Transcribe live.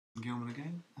Gilman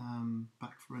again,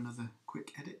 back for another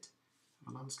quick edit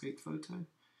of a landscape photo.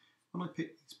 When I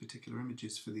pick these particular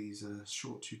images for these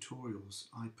short tutorials,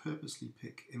 I purposely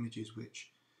pick images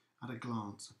which at a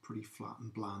glance are pretty flat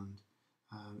and bland,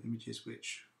 images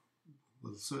which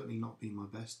will certainly not be my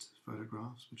best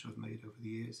photographs which I've made over the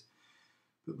years,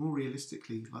 but more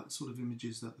realistically like the sort of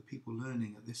images that the people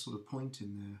learning at this sort of point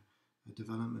in their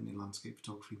development in landscape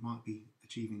photography might be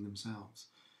achieving themselves.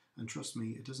 And trust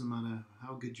me, it doesn't matter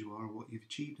how good you are or what you've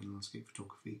achieved in landscape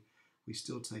photography, we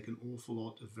still take an awful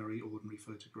lot of very ordinary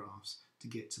photographs to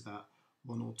get to that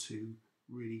one or two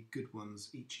really good ones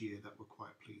each year that we're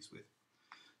quite pleased with.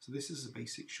 So this is a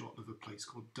basic shot of a place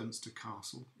called Dunster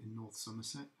Castle in North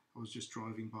Somerset. I was just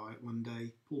driving by it one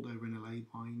day, pulled over in a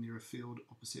lay-by near a field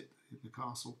opposite the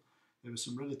castle. There was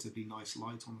some relatively nice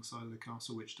light on the side of the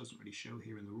castle, which doesn't really show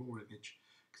here in the raw image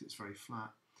because it's very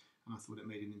flat, and I thought it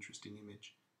made an interesting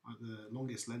image. The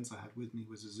longest lens I had with me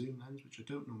was a zoom lens, which I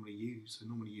don't normally use. I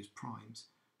normally use primes,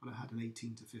 but I had an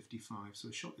 18 to 55, so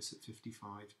I shot this at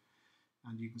 55,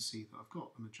 and you can see that I've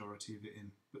got the majority of it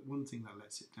in. But one thing that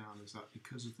lets it down is that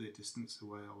because of the distance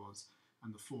away I was,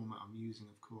 and the format I'm using,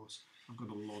 of course, I've got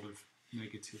a lot of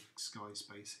negative sky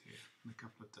space here, and a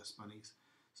couple of dust bunnies.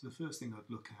 So the first thing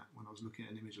I'd look at when I was looking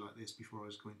at an image like this before I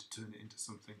was going to turn it into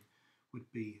something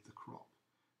would be the crop.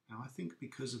 Now I think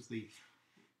because of the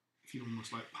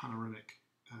almost like panoramic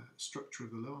structure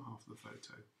of the lower half of the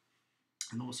photo,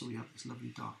 and also we have this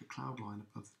lovely darker cloud line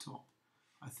above the top,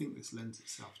 I think this lends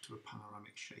itself to a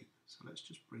panoramic shape. So let's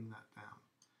just bring that down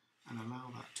and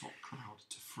allow that top cloud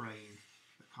to frame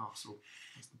the castle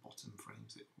as the bottom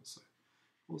frames it also.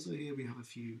 Also here we have a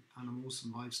few animals,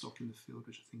 some livestock in the field,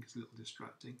 which I think is a little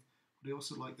distracting. But I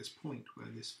also like this point where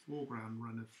this foreground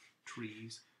run of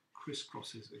trees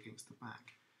crisscrosses against the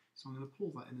back. So I'm going to pull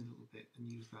that in a little bit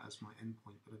and use that as my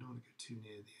endpoint, but I don't want to go too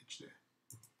near the edge there.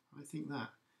 I think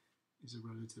that is a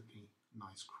relatively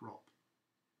nice crop.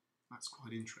 That's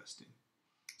quite interesting.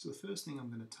 So the first thing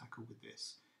I'm going to tackle with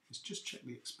this is just check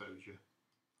the exposure.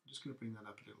 I'm just going to bring that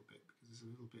up a little bit because it's a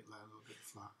little bit low, a little bit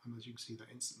flat, and as you can see that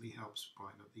instantly helps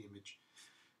brighten up the image.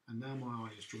 And now my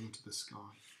eye is drawn to the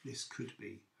sky. This could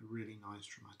be a really nice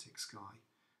dramatic sky,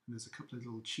 and there's a couple of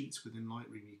little cheats within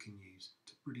Lightroom you can use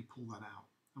to really pull that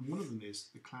out. And one of them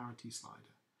is the clarity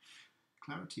slider.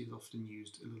 Clarity is often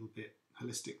used a little bit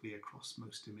holistically across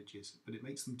most images, but it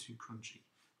makes them too crunchy.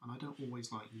 And I don't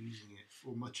always like using it,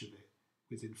 or much of it,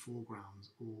 within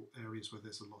foregrounds or areas where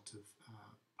there's a lot of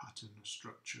pattern or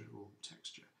structure or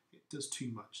texture. It does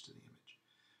too much to the image,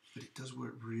 but it does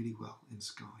work really well in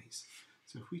skies.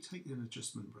 So if we take an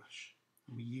adjustment brush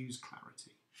and we use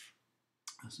clarity,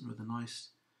 with a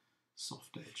nice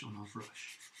soft edge on our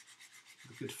brush,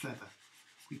 with a good feather,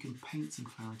 we can paint some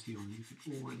clarity on. You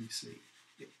can already see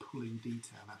it pulling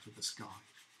detail out of the sky,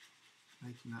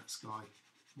 making that sky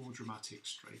more dramatic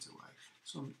straight away.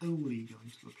 So I'm only going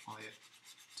to apply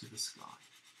it to the sky,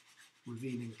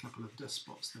 revealing a couple of dust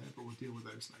spots there, but we'll deal with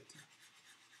those later.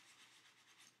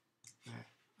 There,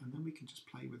 and then we can just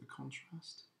play with the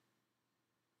contrast,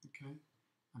 okay,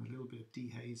 and a little bit of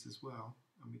dehaze as well,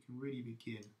 and we can really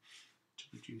begin to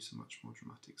produce a much more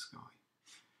dramatic sky.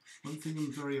 One thing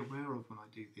I'm very aware of when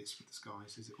I do this with the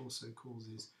skies is it also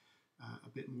causes a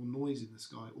bit more noise in the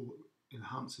sky, or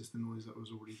enhances the noise that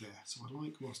was already there. So I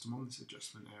like, whilst I'm on this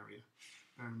adjustment area,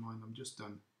 bear in mind I'm just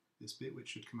done this bit, which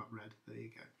should come up red, there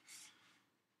you go.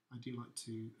 I do like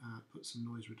to put some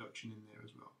noise reduction in there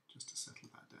as well, just to settle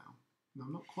that down. Now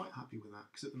I'm not quite happy with that,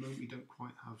 because at the moment we don't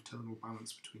quite have tonal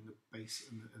balance between the base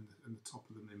and the top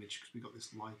of the image, because we've got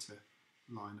this lighter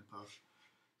line above.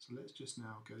 So let's just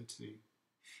now go to the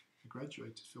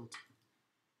graduated filter,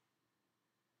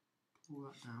 pull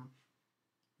that down,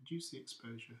 reduce the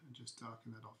exposure and just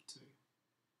darken that off too.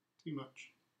 Too much,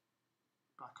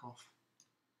 back off,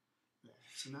 there.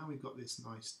 So now we've got this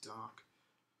nice dark,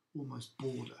 almost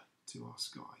border to our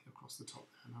sky across the top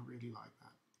there, and I really like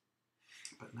that.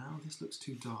 But now this looks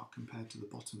too dark compared to the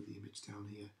bottom of the image down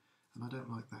here, and I don't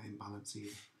like that imbalance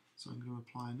either. So I'm going to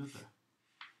apply another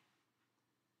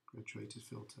graduated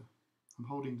filter. I'm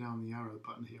holding down the arrow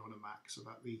button here on a Mac so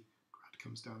that the grad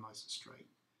comes down nice and straight.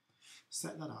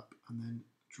 Set that up and then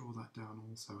draw that down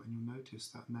also, and you'll notice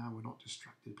that now we're not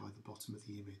distracted by the bottom of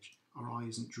the image. Our eye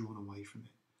isn't drawn away from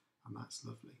it, and that's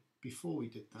lovely. Before we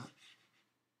did that,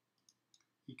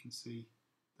 you can see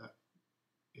that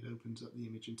it opens up the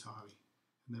image entirely,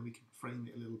 and then we can frame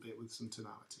it a little bit with some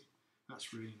tonality.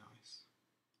 That's really nice.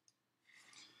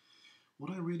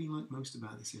 What I really like most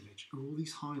about this image are all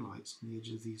these highlights on the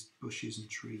edge of these bushes and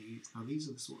trees. Now these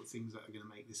are the sort of things that are going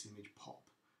to make this image pop.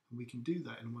 And we can do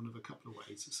that in one of a couple of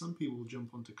ways. So some people will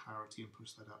jump onto clarity and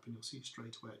push that up, and you'll see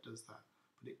straight away it does that.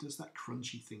 But it does that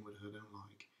crunchy thing which I don't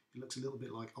like. It looks a little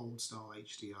bit like old style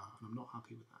HDR, and I'm not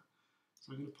happy with that.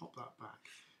 So I'm going to pop that back.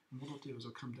 And what I'll do is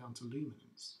I'll come down to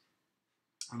luminance.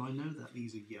 And I know that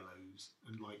these are yellows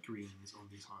and light greens on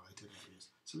these highlighted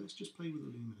areas. So let's just play with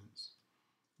the luminance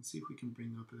and see if we can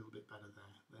bring up a little bit better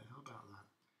there. There, how about that?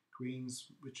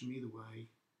 Greens, which them either way,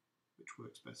 which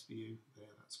works best for you.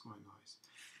 There, that's quite nice.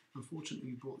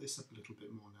 Unfortunately, we brought this up a little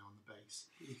bit more now on the base,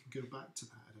 but we can go back to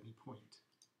that at any point.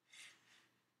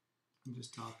 And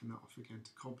just darken that off again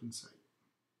to compensate.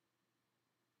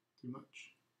 Too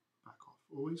much? Back off.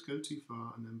 Always go too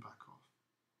far and then back off.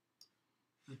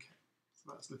 Okay,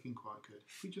 so that's looking quite good.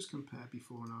 If we just compare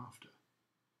before and after,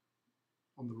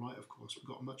 on the right, of course, we've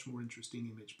got a much more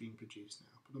interesting image being produced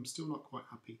now, but I'm still not quite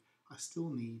happy. I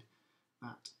still need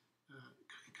that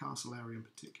castle area in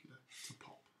particular to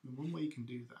pop. And one way you can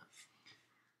do that,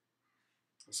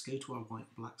 let's go to our white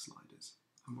and black sliders,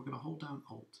 and we're going to hold down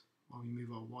Alt while we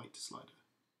move our white slider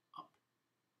up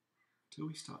until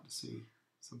we start to see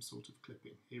some sort of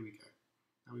clipping. Here we go.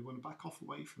 Now we want to back off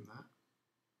away from that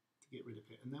to get rid of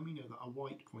it, and then we know that our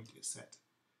white point is set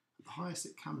at the highest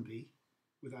it can be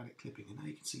without it clipping, and now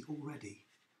you can see already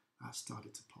that's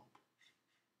started to pop.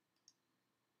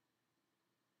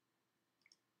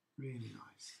 Really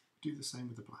nice. Do the same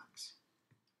with the blacks.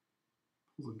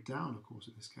 Pull them down, of course,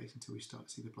 in this case, until we start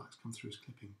to see the blacks come through as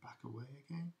clipping. Back away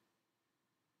again.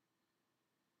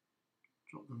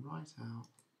 Drop them right out,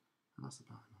 and that's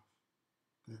about enough.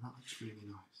 There, that looks really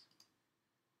nice.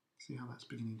 See how that's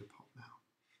beginning to pop now.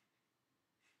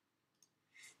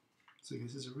 So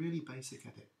this is a really basic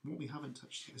edit. What we haven't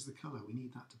touched yet is the colour. We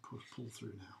need that to pull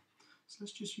through now. So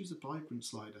let's just use a vibrant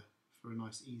slider for a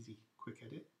nice, easy, quick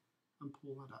edit, and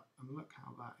pull that up. And look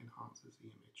how that enhances the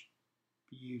image.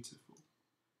 Beautiful.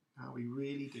 Now we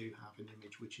really do have an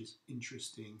image which is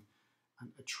interesting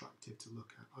and attractive to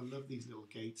look at. I love these little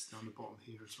gates down the bottom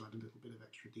here, so add a little bit of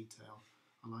extra detail.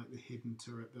 I like the hidden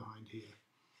turret behind here.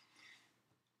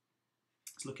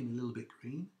 It's looking a little bit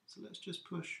green, so let's just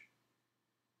push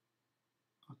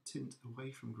our tint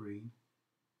away from green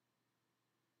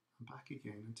and back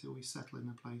again until we settle in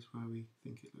a place where we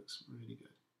think it looks really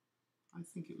good. I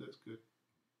think it looks good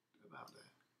about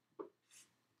there.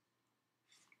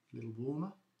 A little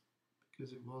warmer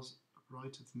because it was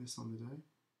brighter than this on the day.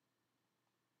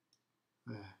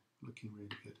 There, looking really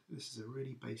good. This is a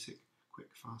really basic, quick,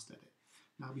 fast edit.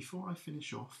 Now before I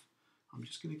finish off, I'm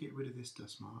just going to get rid of this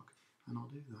dust mark, and I'll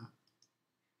do that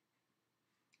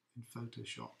in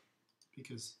Photoshop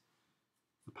because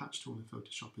the patch tool in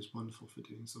Photoshop is wonderful for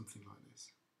doing something like this.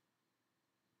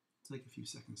 Take a few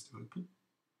seconds to open,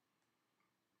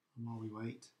 and while we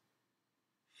wait,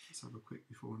 let's have a quick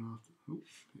before and after. Oh,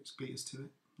 it's glitters to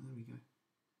it. There we go.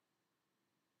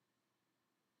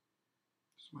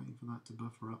 Just waiting for that to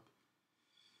buffer up.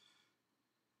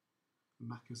 The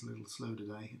Mac is a little slow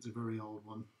today. It's a very old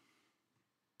one.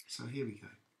 So here we go.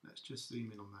 Let's just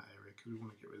zoom in on that area because we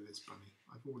want to get rid of this bunny.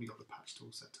 I've already got the patch tool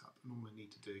set up, and all I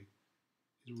need to do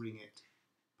is ring it,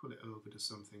 pull it over to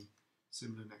something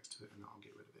similar next to it, and that'll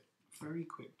get rid of it. Very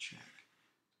quick check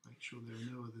to make sure there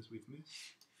are no others we've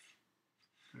missed.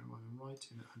 Bear in mind I'm right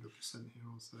in at 100% here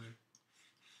also.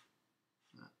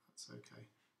 That's okay.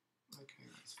 Okay,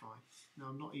 that's fine. Now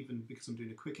I'm not even, because I'm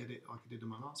doing a quick edit like I did in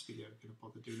my last video, I'm going to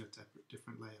bother doing a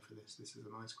different layer for this. This is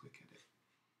a nice quick edit.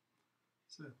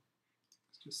 So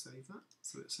let's just save that.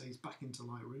 So it saves back into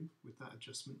Lightroom with that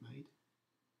adjustment made.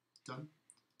 Done.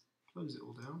 Close it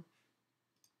all down.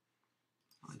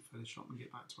 Find Photoshop and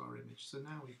get back to our image. So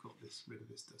now we've got rid of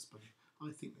this dust bunny.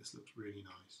 I think this looks really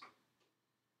nice.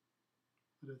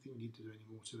 I don't think we need to do any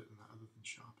more to it than that other than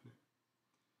sharpen it.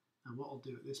 Now what I'll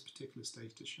do at this particular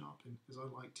stage to sharpen is I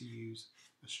like to use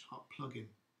a sharp plugin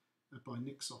by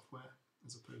Nick Software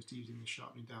as opposed to using the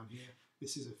sharpening down here.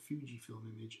 This is a Fujifilm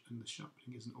image and the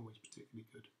sharpening isn't always particularly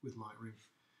good with Lightroom.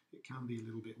 It can be a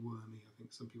little bit wormy, I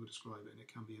think some people describe it, and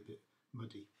it can be a bit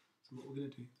muddy. So what we're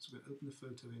going to do is we're going to open the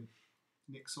photo in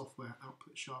Nick Software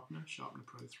Output Sharpener, Sharpener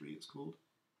Pro 3 it's called.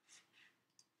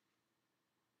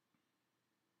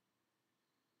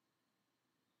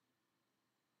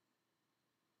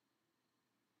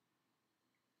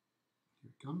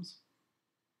 Here it comes.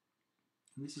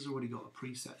 And this has already got a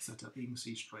preset set up. You can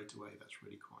see straight away that's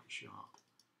really quite sharp.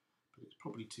 But it's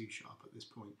probably too sharp at this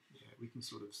point. Yeah, we can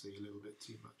sort of see a little bit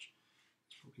too much.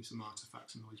 There's probably some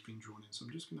artifacts and noise being drawn in. So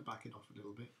I'm just going to back it off a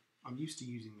little bit. I'm used to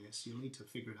using this. You'll need to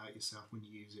figure it out yourself when you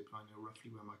use it, but I know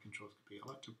roughly where my controls could be. I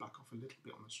like to back off a little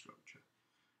bit on the structure.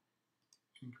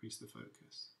 Increase the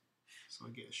focus. So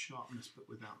I get a sharpness but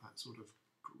without that sort of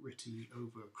gritty,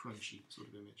 over crunchy sort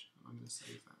of image. And I'm going to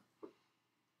save that.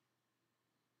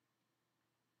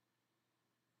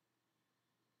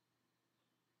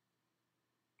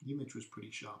 The image was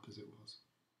pretty sharp as it was.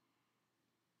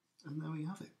 And there we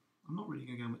have it. I'm not really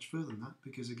going to go much further than that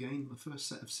because, again, my first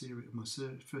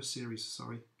series,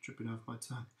 tripping over my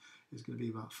tongue, is going to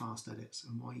be about fast edits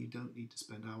and why you don't need to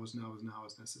spend hours and hours and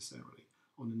hours necessarily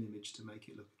on an image to make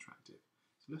it look attractive.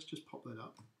 So let's just pop that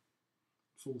up.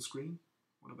 Full screen.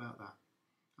 What about that?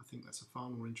 I think that's a far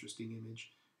more interesting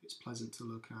image. It's pleasant to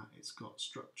look at. It's got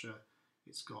structure.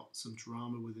 It's got some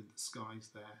drama within the skies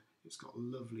there. It's got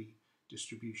lovely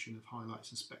distribution of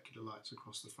highlights and specular lights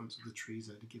across the fronts of the trees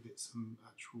there to give it some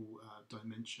actual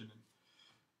dimension,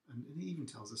 and it even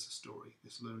tells us a story.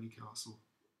 This lonely castle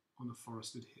on a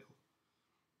forested hill.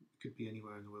 It could be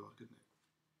anywhere in the world, couldn't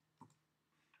it?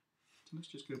 So let's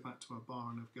just go back to our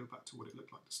bar and go back to what it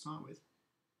looked like to start with.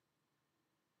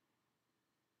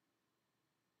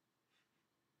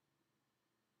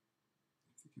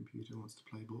 If the computer wants to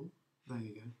play ball, there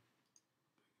you go.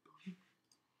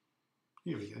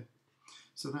 Here we go.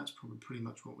 So that's probably pretty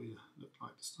much what we look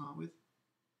like to start with.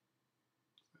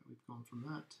 So we've gone from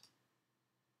that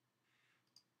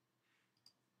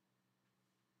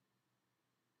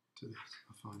to this,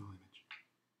 a final image.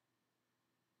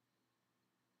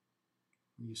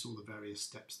 And you saw the various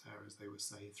steps there as they were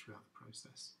saved throughout the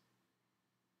process.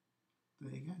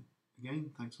 There you go. Again,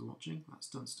 thanks for watching. That's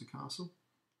Dunster Castle.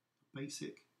 A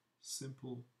basic,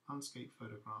 simple landscape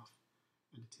photograph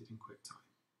edited in QuickTime.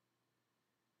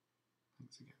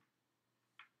 Thanks again.